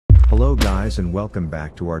Hello guys and welcome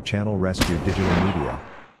back to our channel Rescue Digital Media.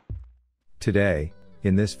 Today,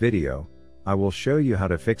 in this video, I will show you how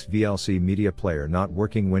to fix VLC media player not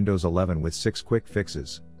working Windows 11 with 6 quick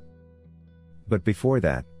fixes. But before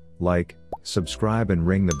that, like, subscribe and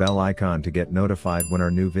ring the bell icon to get notified when our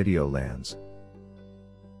new video lands.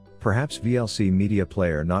 Perhaps VLC media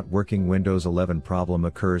player not working Windows 11 problem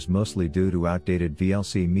occurs mostly due to outdated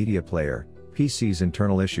VLC media player, PC's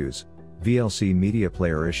internal issues, VLC media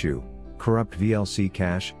player issue, corrupt VLC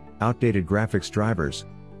cache, outdated graphics drivers,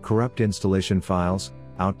 corrupt installation files,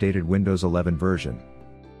 outdated Windows 11 version.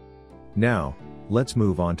 Now, let's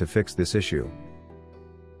move on to fix this issue.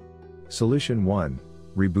 Solution 1.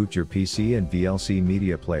 Reboot your PC and VLC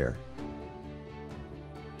media player.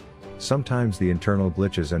 Sometimes the internal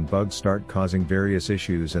glitches and bugs start causing various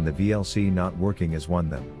issues and the VLC not working is one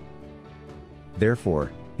of them.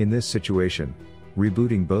 Therefore, in this situation,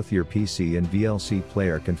 rebooting both your PC and VLC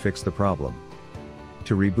player can fix the problem.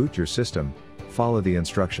 To reboot your system, follow the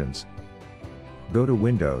instructions. Go to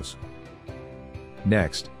Windows.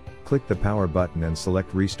 Next, click the power button and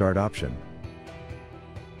select Restart option.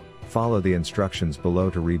 Follow the instructions below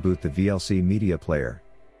to reboot the VLC media player.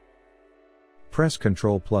 Press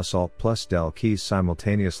Ctrl+ Alt+ Del keys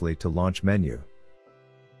simultaneously to launch menu.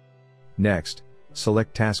 Next,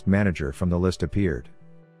 select Task Manager from the list appeared.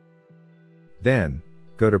 Then,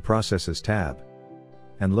 go to Processes tab,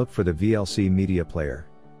 and look for the VLC media player.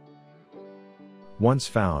 Once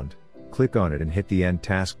found, click on it and hit the End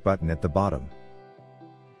Task button at the bottom.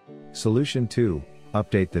 Solution 2,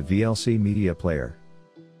 Update the VLC media player.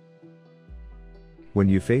 When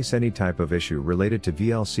you face any type of issue related to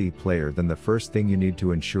VLC player, then the first thing you need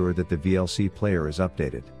to ensure that the VLC player is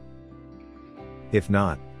updated. If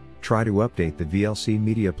not, try to update the VLC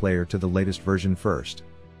media player to the latest version first.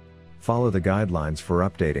 Follow the guidelines for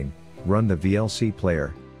updating, run the VLC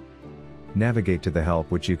player. Navigate to the help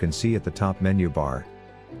which you can see at the top menu bar.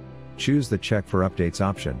 Choose the Check for Updates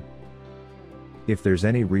option. If there's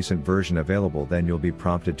any recent version available, then you'll be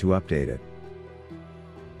prompted to update it.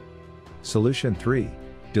 Solution 3.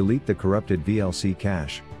 Delete the corrupted VLC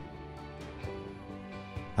cache.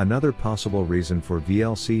 Another possible reason for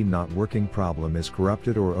VLC not working problem is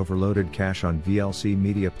corrupted or overloaded cache on VLC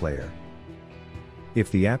media player. If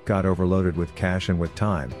the app got overloaded with cache and with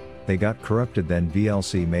time, they got corrupted, then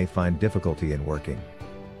VLC may find difficulty in working.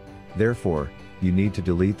 Therefore, you need to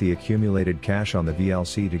delete the accumulated cache on the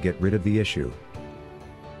VLC to get rid of the issue.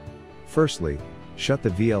 Firstly, shut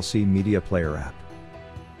the VLC media player app.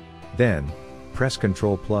 Then, press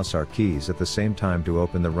Ctrl+R keys at the same time to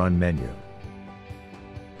open the Run menu.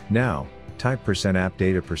 Now, type %app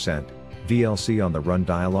data %VLC on the Run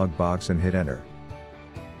dialog box and hit Enter.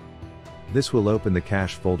 This will open the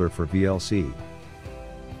cache folder for VLC.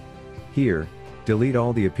 Here, delete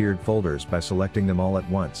all the appeared folders by selecting them all at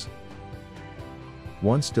once.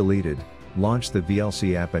 Once deleted, launch the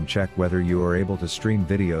VLC app and check whether you are able to stream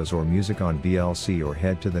videos or music on VLC, or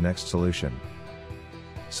head to the next solution.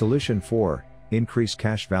 Solution 4, Increase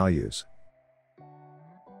cache values.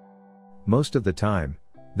 Most of the time,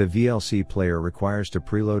 the VLC player requires to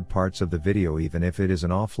preload parts of the video even if it is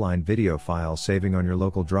an offline video file saving on your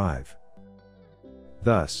local drive.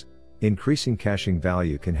 Thus, increasing caching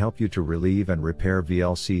value can help you to relieve and repair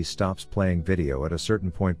VLC stops playing video at a certain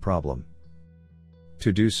point problem.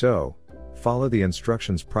 To do so, follow the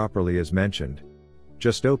instructions properly as mentioned.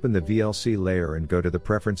 Just open the VLC layer and go to the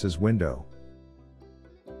Preferences window.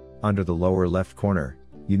 Under the lower left corner,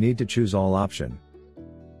 you need to choose All option,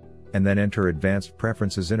 and then enter Advanced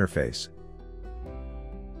Preferences interface.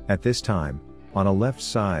 At this time, on a left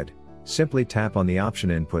side, simply tap on the option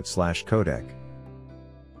Input/codec.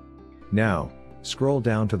 Now, scroll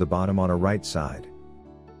down to the bottom on a right side.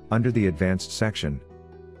 Under the Advanced section,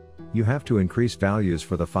 you have to increase values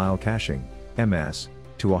for the file caching, MS,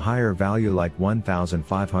 to a higher value like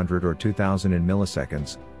 1500 or 2000 in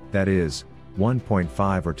milliseconds, that is,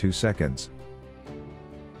 1.5 or 2 seconds.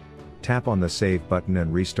 Tap on the Save button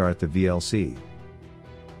and restart the VLC.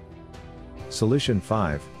 Solution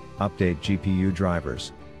 5, Update GPU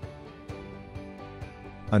drivers.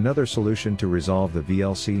 Another solution to resolve the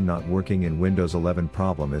VLC not working in Windows 11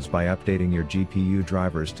 problem is by updating your GPU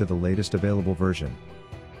drivers to the latest available version.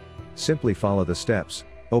 Simply follow the steps,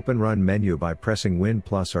 open Run menu by pressing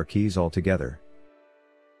Win+R keys all together.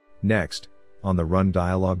 Next, on the Run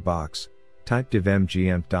dialog box, type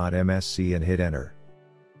divmgmp.msc and hit Enter.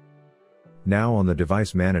 Now on the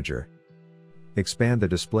Device Manager, expand the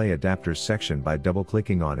Display Adapters section by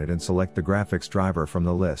double-clicking on it and select the graphics driver from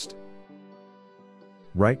the list.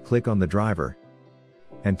 Right-click on the driver,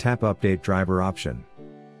 and tap Update Driver option.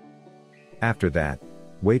 After that,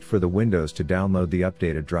 Wait for the Windows to download the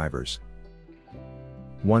updated drivers.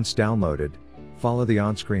 Once downloaded, follow the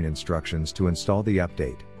on-screen instructions to install the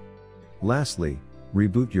update. Lastly,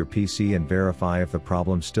 reboot your PC and verify if the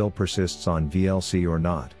problem still persists on VLC or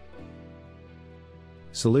not.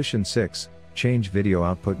 Solution 6. Change video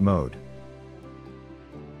output mode.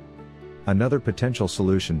 Another potential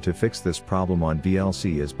solution to fix this problem on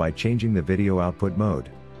VLC is by changing the video output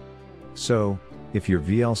mode. So, if your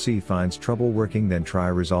VLC finds trouble working, then try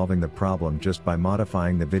resolving the problem just by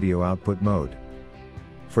modifying the video output mode.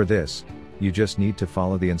 For this, you just need to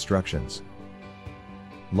follow the instructions.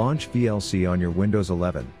 Launch VLC on your Windows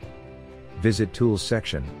 11. Visit Tools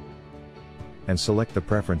section and select the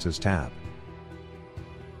Preferences tab.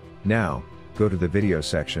 Now, go to the Video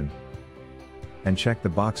section and check the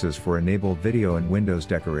boxes for Enable Video and Windows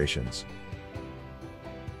Decorations.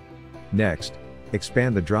 Next,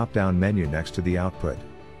 expand the drop-down menu next to the output.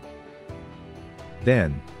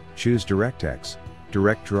 Then, choose DirectX,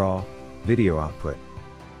 Direct Draw, Video Output.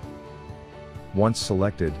 Once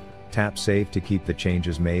selected, tap Save to keep the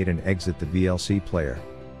changes made and exit the VLC player.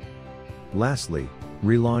 Lastly,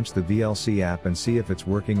 relaunch the VLC app and see if it's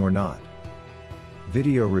working or not.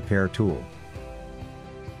 Video Repair Tool.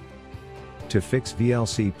 To fix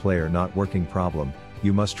VLC player not working problem,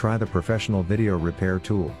 you must try the Professional Video Repair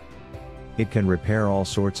Tool. It can repair all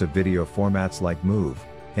sorts of video formats like MOV,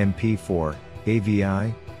 MP4,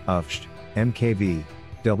 AVI, UFSH, MKV,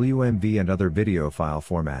 WMV and other video file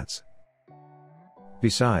formats.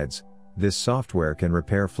 Besides, this software can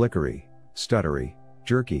repair flickery, stuttery,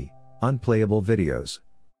 jerky, unplayable videos.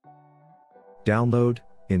 Download,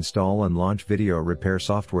 install and launch video repair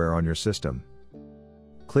software on your system.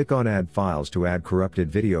 Click on Add Files to add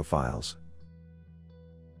corrupted video files.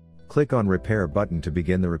 Click on Repair button to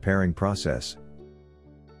begin the repairing process.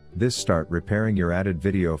 Start repairing your added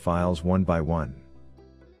video files one by one.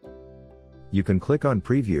 You can click on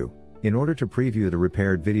Preview, in order to preview the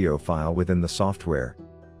repaired video file within the software,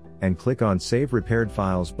 and click on Save Repaired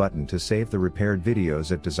Files button to save the repaired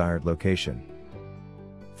videos at desired location.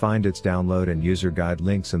 Find its download and user guide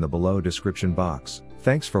links in the below description box.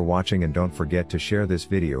 Thanks for watching and don't forget to share this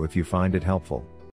video if you find it helpful.